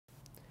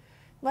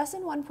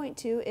Lesson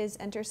 1.2 is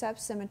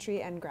intercepts,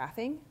 symmetry, and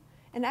graphing.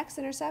 An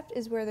x-intercept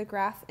is where the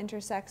graph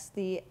intersects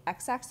the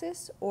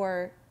x-axis,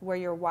 or where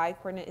your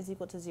y-coordinate is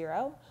equal to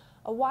 0.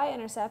 A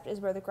y-intercept is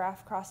where the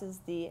graph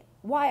crosses the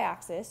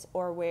y-axis,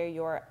 or where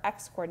your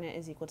x-coordinate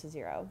is equal to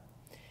 0.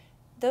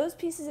 Those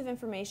pieces of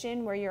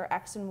information where your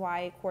x and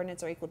y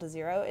coordinates are equal to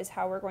 0 is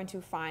how we're going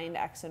to find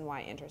x and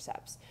y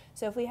intercepts.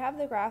 So if we have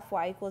the graph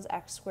y equals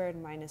x squared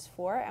minus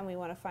 4 and we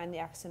want to find the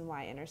x and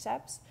y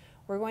intercepts,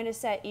 we're going to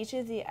set each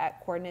of the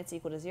coordinates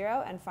equal to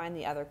 0 and find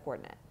the other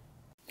coordinate.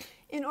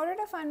 In order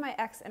to find my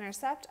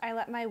x-intercept, I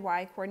let my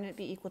y-coordinate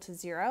be equal to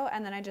 0,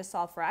 and then I just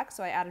solved for x,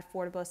 so I added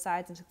 4 to both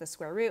sides and took the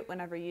square root.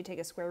 Whenever you take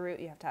a square root,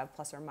 you have to have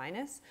plus or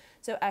minus.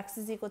 So x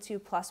is equal to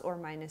plus or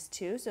minus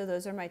 2, so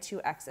those are my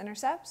two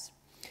x-intercepts.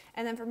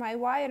 And then for my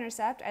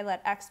y-intercept, I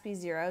let x be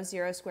 0.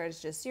 0 squared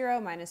is just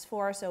 0, minus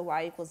 4, so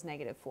y equals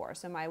negative 4.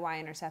 So my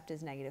y-intercept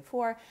is negative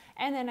 4,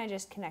 and then I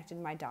just connected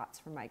my dots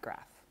for my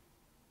graph.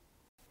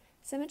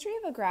 Symmetry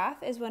of a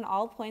graph is when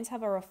all points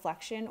have a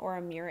reflection or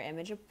a mirror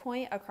image of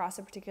point across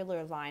a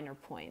particular line or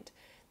point.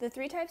 The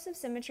three types of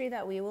symmetry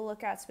that we will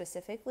look at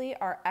specifically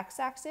are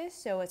x-axis,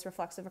 so it's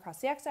reflexive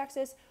across the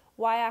x-axis,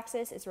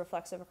 y-axis, it's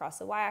reflexive across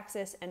the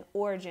y-axis, and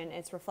origin,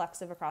 it's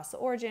reflexive across the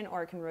origin,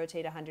 or it can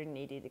rotate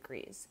 180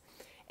 degrees.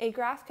 A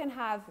graph can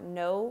have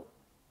no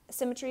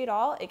symmetry at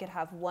all. It could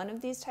have one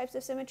of these types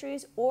of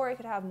symmetries, or it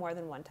could have more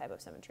than one type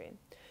of symmetry.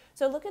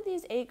 So look at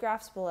these 8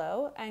 graphs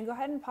below and go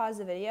ahead and pause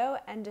the video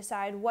and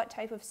decide what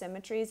type of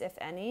symmetries, if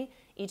any,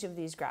 each of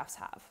these graphs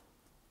have.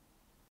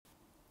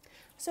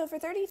 So for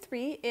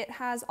 33, it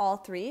has all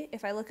 3.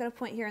 If I look at a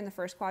point here in the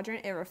first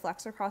quadrant, it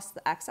reflects across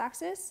the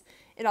x-axis,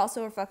 it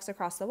also reflects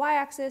across the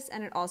y-axis,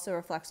 and it also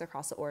reflects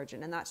across the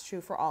origin, and that's true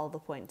for all of the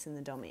points in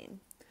the domain.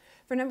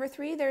 For number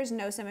 3, there's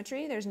no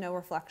symmetry, there's no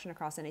reflection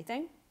across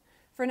anything.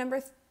 For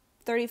number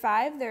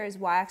 35, there is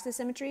y-axis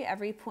symmetry.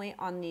 Every point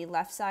on the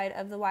left side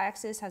of the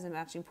y-axis has a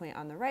matching point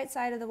on the right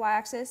side of the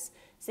y-axis.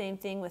 Same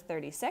thing with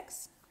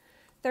 36.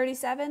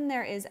 37,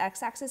 there is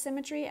x-axis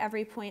symmetry.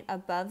 Every point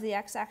above the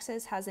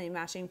x-axis has a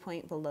matching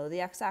point below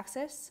the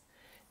x-axis.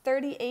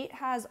 38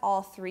 has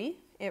all 3.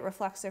 It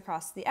reflects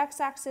across the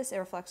x-axis, it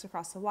reflects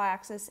across the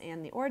y-axis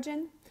and the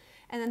origin.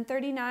 And then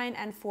 39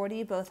 and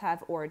 40 both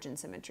have origin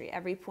symmetry.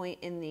 Every point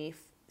in the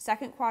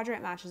second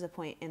quadrant matches a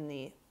point in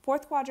the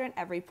fourth quadrant.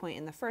 Every point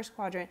in the first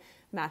quadrant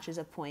matches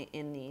a point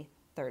in the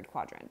third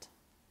quadrant.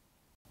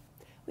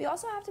 We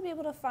also have to be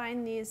able to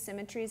find these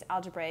symmetries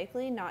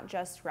algebraically, not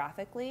just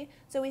graphically.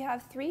 So we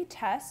have 3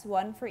 tests,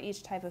 one for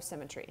each type of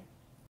symmetry.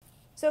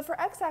 So for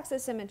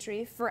x-axis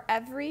symmetry,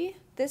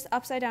 this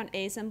upside down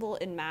A symbol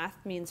in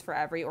math means for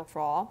every or for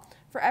all.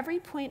 For every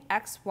point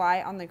x,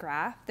 y on the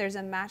graph, there's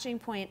a matching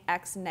point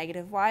x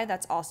negative y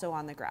that's also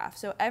on the graph.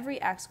 So every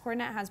x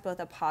coordinate has both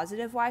a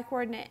positive y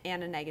coordinate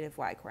and a negative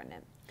y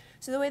coordinate.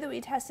 So the way that we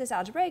test this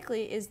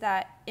algebraically is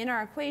that in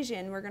our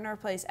equation, we're going to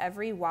replace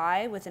every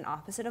y with an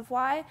opposite of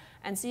y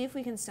and see if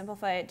we can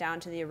simplify it down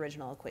to the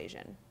original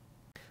equation.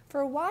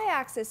 For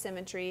y-axis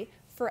symmetry,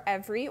 for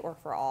every, or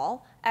for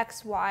all,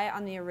 xy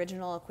on the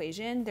original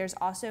equation, there's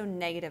also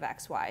negative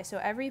xy. So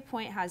every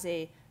point has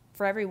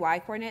for every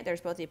y-coordinate,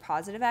 there's both a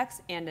positive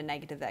x and a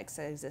negative x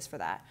that exists for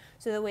that.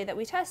 So the way that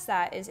we test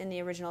that is in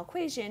the original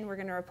equation, we're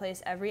going to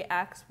replace every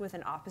x with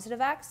an opposite of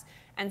x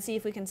and see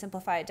if we can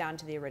simplify it down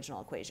to the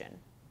original equation.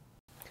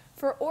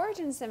 For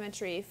origin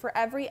symmetry, for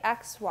every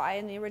xy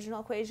in the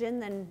original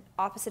equation, then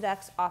opposite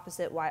x,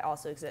 opposite y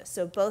also exists.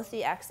 So both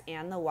the x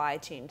and the y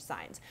change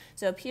signs.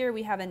 So up here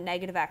we have a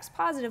negative x,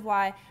 positive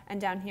y, and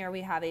down here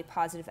we have a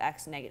positive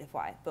x, negative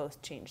y.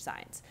 Both change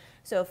signs.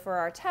 So for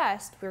our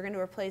test, we're going to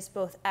replace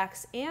both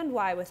x and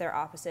y with their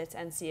opposites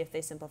and see if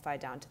they simplify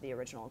down to the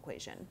original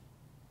equation.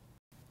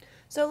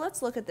 So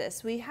let's look at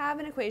this. We have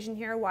an equation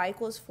here, y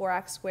equals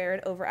 4x squared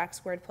over x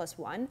squared plus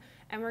 1,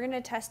 and we're going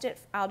to test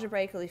it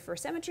algebraically for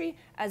symmetry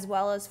as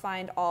well as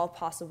find all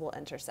possible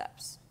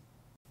intercepts.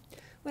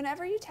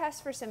 Whenever you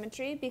test for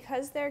symmetry,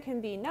 because there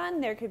can be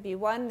none, there could be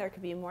one, there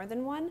could be more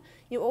than one,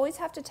 you always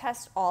have to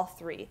test all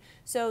 3.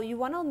 So you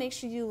want to make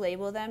sure you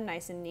label them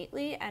nice and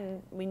neatly,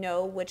 and we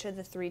know which of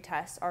the 3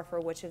 tests are for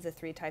which of the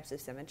 3 types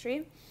of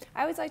symmetry.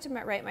 I always like to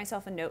write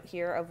myself a note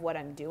here of what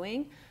I'm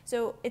doing.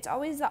 So it's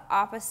always the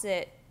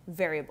opposite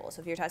variable.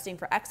 So if you're testing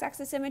for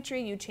x-axis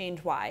symmetry, you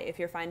change y. If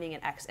you're finding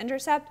an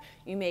x-intercept,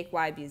 you make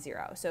y be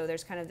 0. So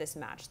there's kind of this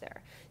match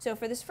there. So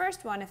for this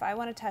first one, if I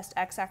want to test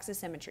x-axis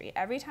symmetry,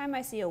 every time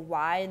I see a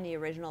y in the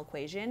original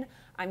equation,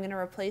 I'm going to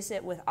replace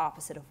it with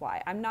opposite of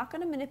y. I'm not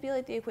going to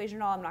manipulate the equation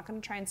at all. I'm not going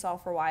to try and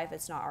solve for y if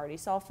it's not already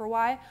solved for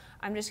y.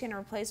 I'm just going to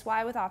replace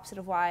y with opposite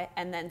of y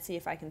and then see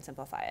if I can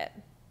simplify it.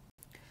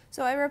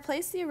 So I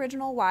replace the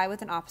original y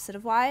with an opposite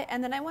of y,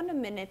 and then I want to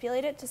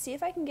manipulate it to see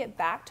if I can get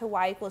back to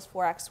y equals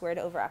 4x squared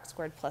over x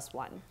squared plus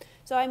 1.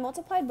 So I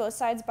multiplied both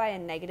sides by a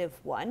negative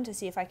 1 to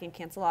see if I can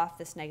cancel off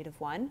this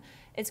negative 1.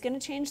 It's going to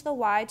change the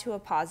y to a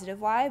positive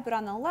y, but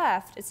on the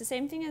left, it's the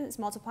same thing as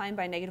multiplying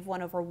by negative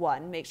 1 over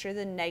 1. Make sure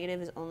the negative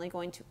is only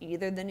going to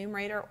either the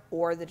numerator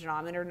or the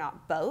denominator,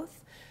 not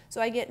both. So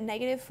I get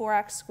negative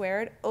 4x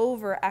squared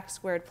over x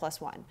squared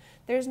plus 1.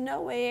 There's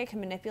no way I can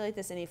manipulate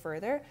this any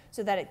further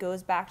so that it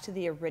goes back to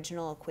the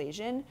original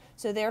equation.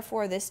 So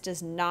therefore, this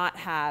does not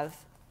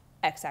have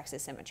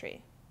x-axis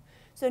symmetry.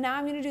 So now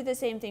I'm going to do the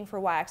same thing for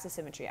y-axis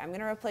symmetry. I'm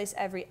going to replace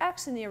every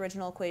x in the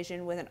original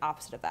equation with an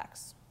opposite of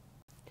x.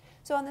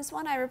 So on this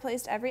one, I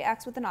replaced every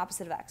x with an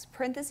opposite of x.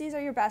 Parentheses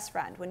are your best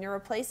friend. When you're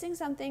replacing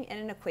something in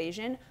an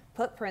equation,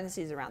 put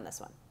parentheses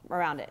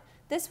around it.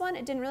 This one,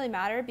 it didn't really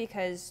matter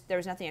because there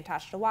was nothing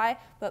attached to y,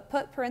 but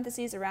put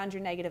parentheses around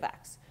your negative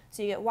x.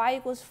 So you get y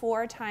equals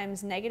 4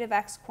 times negative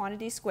x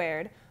quantity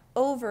squared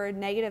over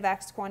negative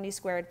x quantity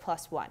squared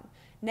plus 1.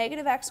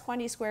 Negative x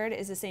quantity squared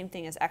is the same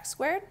thing as x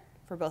squared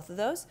for both of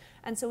those,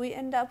 and so we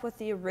end up with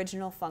the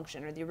original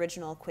function or the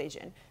original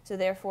equation. So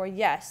therefore,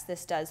 yes,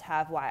 this does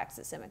have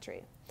y-axis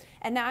symmetry.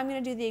 And now I'm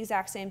going to do the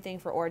exact same thing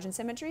for origin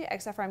symmetry,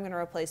 except for I'm going to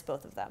replace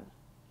both of them.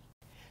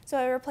 So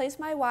I replaced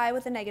my y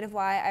with a negative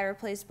y, I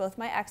replaced both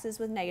my x's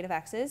with negative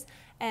x's,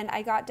 and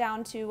I got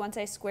down to, once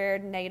I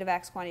squared negative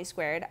x quantity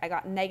squared, I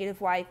got negative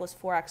y equals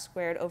 4x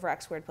squared over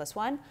x squared plus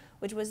 1,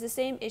 which was the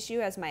same issue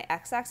as my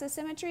x-axis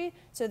symmetry,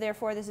 so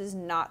therefore this is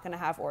not going to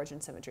have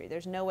origin symmetry.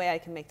 There's no way I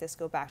can make this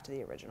go back to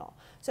the original.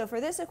 So for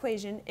this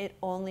equation, it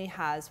only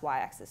has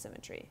y-axis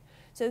symmetry.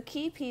 So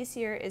key piece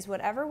here is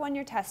whatever one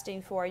you're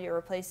testing for, you're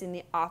replacing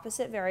the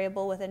opposite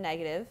variable with a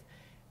negative.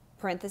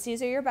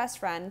 Parentheses are your best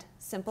friend.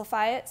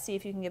 Simplify it, see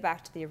if you can get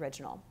back to the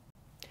original.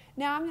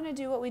 Now I'm going to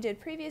do what we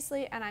did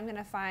previously, and I'm going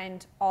to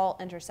find all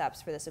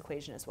intercepts for this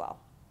equation as well.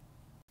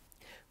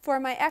 For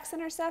my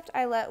x-intercept,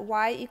 I let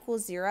y equal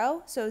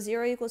 0, so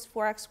 0 equals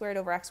 4x squared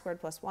over x squared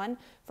plus 1.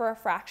 For a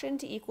fraction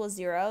to equal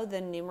 0,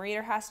 the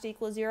numerator has to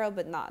equal 0,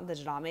 but not the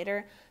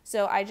denominator.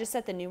 So I just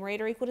set the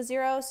numerator equal to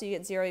 0, so you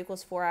get 0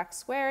 equals 4x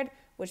squared,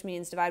 which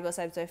means divide both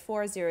sides by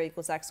 4, 0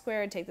 equals x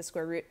squared, take the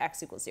square root,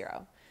 x equals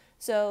 0.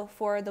 So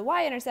for the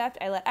y-intercept,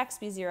 I let x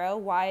be 0,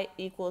 y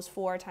equals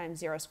 4 times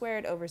 0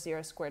 squared over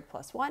 0 squared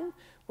plus 1,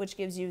 which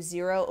gives you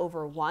 0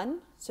 over 1,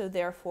 so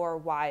therefore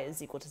y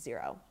is equal to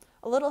 0.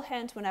 A little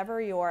hint,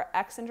 whenever your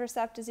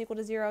x-intercept is equal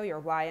to 0,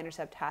 your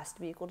y-intercept has to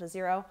be equal to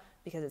 0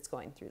 because it's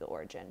going through the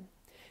origin.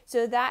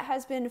 So that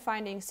has been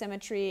finding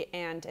symmetry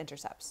and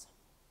intercepts.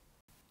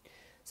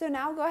 So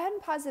now go ahead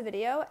and pause the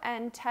video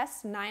and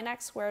test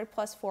 9x squared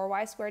plus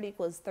 4y squared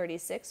equals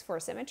 36 for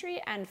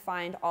symmetry and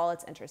find all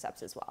its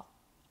intercepts as well.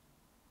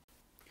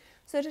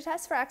 So to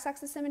test for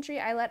x-axis symmetry,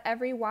 I let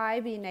every y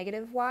be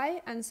negative y,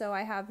 and so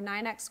I have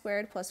 9x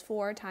squared plus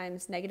 4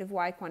 times negative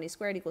y quantity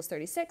squared equals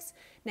 36.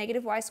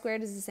 Negative y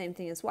squared is the same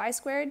thing as y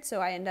squared,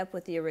 so I end up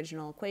with the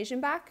original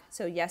equation back.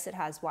 So yes, it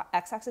has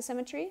x-axis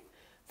symmetry.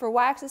 For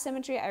y-axis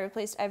symmetry, I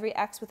replaced every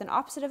x with an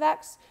opposite of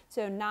x,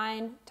 so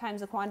 9 times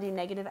the quantity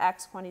negative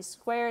x quantity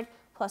squared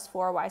plus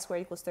 4y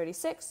squared equals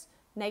 36.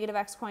 Negative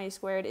x quantity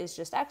squared is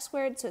just x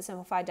squared, so it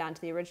simplified down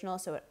to the original,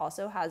 so it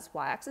also has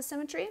y-axis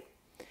symmetry.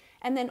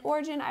 And then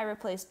origin, I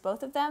replaced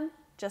both of them.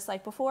 Just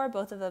like before,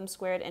 both of them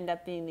squared end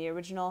up being the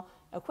original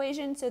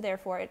equation, so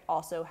therefore it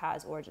also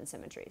has origin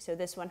symmetry. So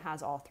this one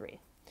has all three.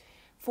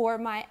 For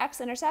my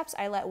x-intercepts,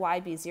 I let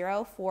y be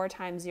 0. 4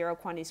 times 0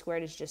 quantity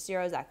squared is just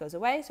 0, that goes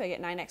away. So I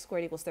get 9x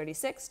squared equals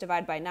 36.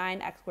 Divide by 9,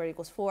 x squared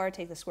equals 4.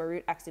 Take the square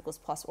root, x equals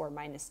plus or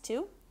minus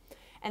 2.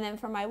 And then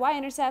for my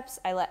y-intercepts,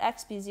 I let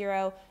x be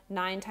 0.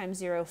 9 times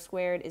 0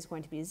 squared is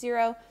going to be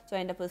 0. So I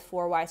end up with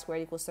 4y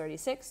squared equals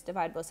 36.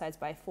 Divide both sides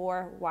by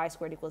 4. Y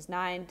squared equals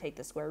 9. Take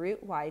the square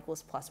root. Y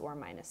equals plus or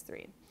minus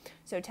 3.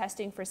 So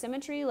testing for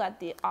symmetry, let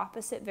the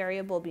opposite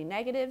variable be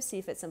negative. See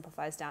if it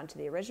simplifies down to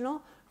the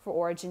original. For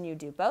origin, you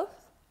do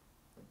both.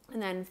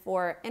 And then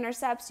for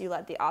intercepts, you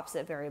let the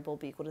opposite variable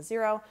be equal to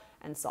 0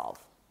 and solve.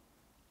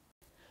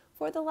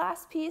 For the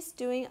last piece,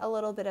 doing a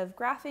little bit of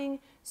graphing,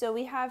 so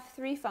we have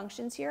three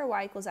functions here,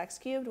 y equals x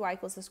cubed, y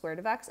equals the square root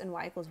of x, and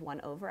y equals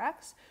 1 over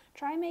x.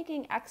 Try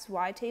making x,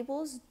 y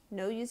tables,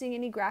 no using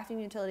any graphing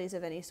utilities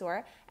of any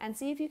sort, and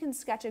see if you can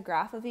sketch a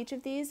graph of each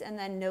of these and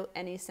then note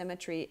any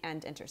symmetry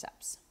and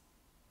intercepts.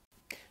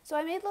 So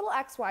I made little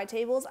x, y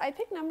tables. I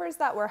picked numbers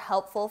that were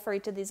helpful for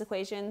each of these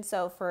equations.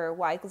 So for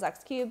y equals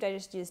x cubed, I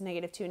just used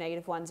 -2,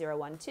 -1, 0,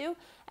 1, 2,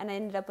 and I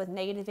ended up with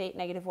 -8,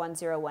 -1,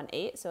 0, 1,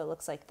 8. So it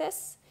looks like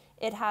this.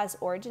 It has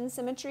origin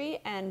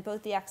symmetry, and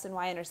both the x and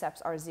y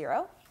intercepts are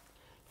 0.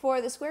 For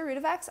the square root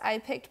of x, I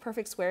picked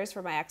perfect squares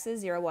for my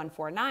x's, 0, 1,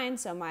 4, 9,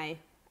 so my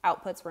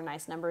outputs were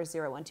nice numbers,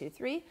 0, 1, 2,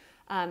 3.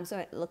 So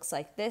it looks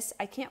like this.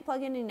 I can't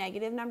plug any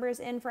negative numbers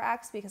in for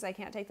x because I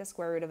can't take the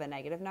square root of a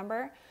negative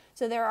number.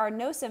 So there are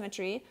no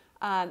symmetry,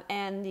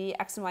 and the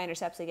x and y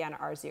intercepts, again,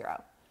 are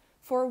 0.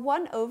 For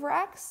 1 over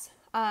x,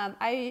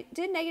 I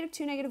did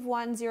 -2,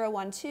 -1, 0,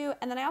 1, 2,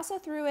 and then I also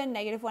threw in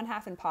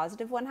 -1/2 and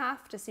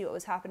 +1/2 to see what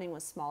was happening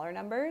with smaller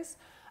numbers.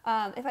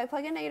 If I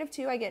plug in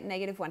 -2, I get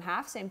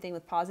 -1/2. Same thing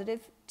with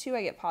 +2,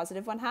 I get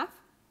 +1/2.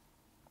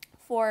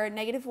 For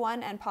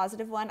 -1 and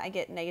 +1, I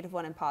get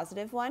 -1 and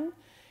 +1.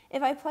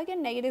 If I plug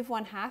in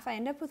 -1/2, I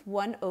end up with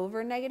 1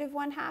 over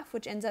 -1/2,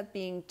 which ends up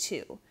being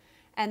 2.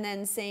 And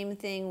then same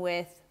thing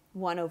with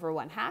 1 over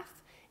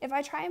 1/2. If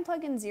I try and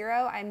plug in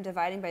 0, I'm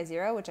dividing by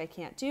 0, which I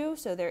can't do,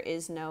 so there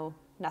is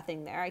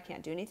nothing there. I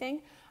can't do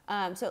anything.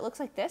 So it looks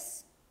like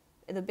this.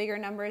 The bigger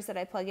numbers that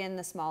I plug in,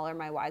 the smaller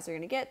my y's are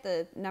going to get.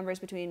 The numbers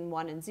between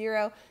 1 and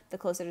 0, the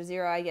closer to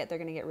 0 I get, they're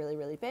going to get really,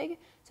 really big.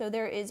 So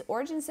there is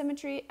origin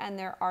symmetry and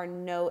there are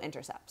no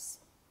intercepts.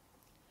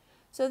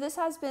 So this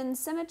has been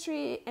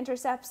symmetry,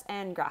 intercepts,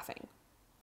 and graphing.